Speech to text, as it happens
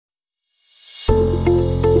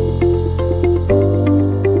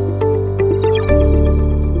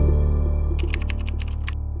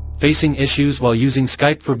Facing issues while using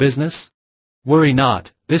Skype for business? Worry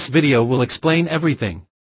not, this video will explain everything.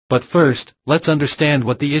 But first, let's understand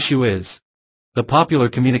what the issue is. The popular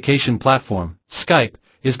communication platform, Skype,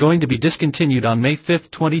 is going to be discontinued on May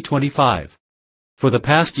 5, 2025. For the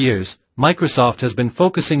past years, Microsoft has been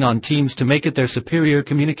focusing on Teams to make it their superior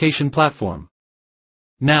communication platform.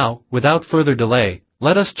 Now, without further delay,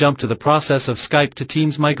 let us jump to the process of Skype to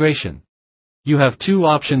Teams migration. You have two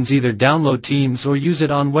options: either download Teams or use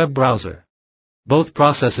it on web browser. Both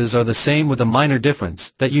processes are the same with a minor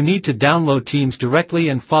difference, that you need to download Teams directly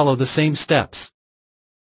and follow the same steps.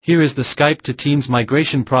 Here is the Skype to Teams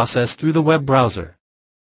migration process through the web browser.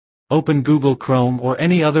 Open Google Chrome or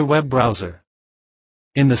any other web browser.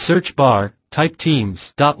 In the search bar, type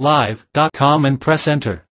teams.live.com and press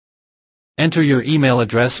enter. Enter your email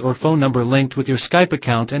address or phone number linked with your Skype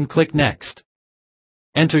account and click Next.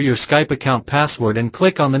 Enter your Skype account password and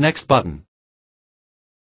click on the Next button.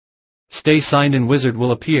 Stay Signed In wizard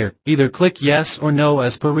will appear, either click Yes or No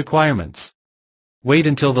as per requirements. Wait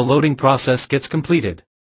until the loading process gets completed.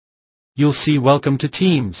 You'll see Welcome to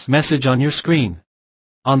Teams message on your screen.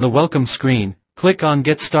 On the welcome screen, click on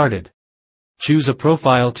Get Started. Choose a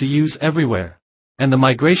profile to use everywhere. And the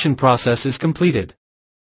migration process is completed.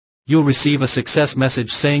 You'll receive a success message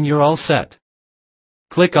saying you're all set.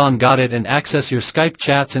 Click on Got It and access your Skype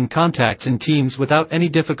chats and contacts in Teams without any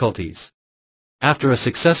difficulties. After a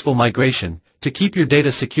successful migration, to keep your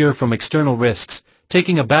data secure from external risks,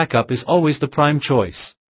 taking a backup is always the prime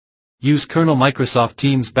choice. Use Kernel Microsoft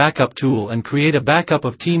Teams backup tool and create a backup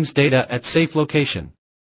of Teams data at safe location.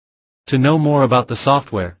 To know more about the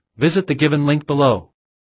software, visit the given link below.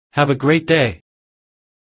 Have a great day.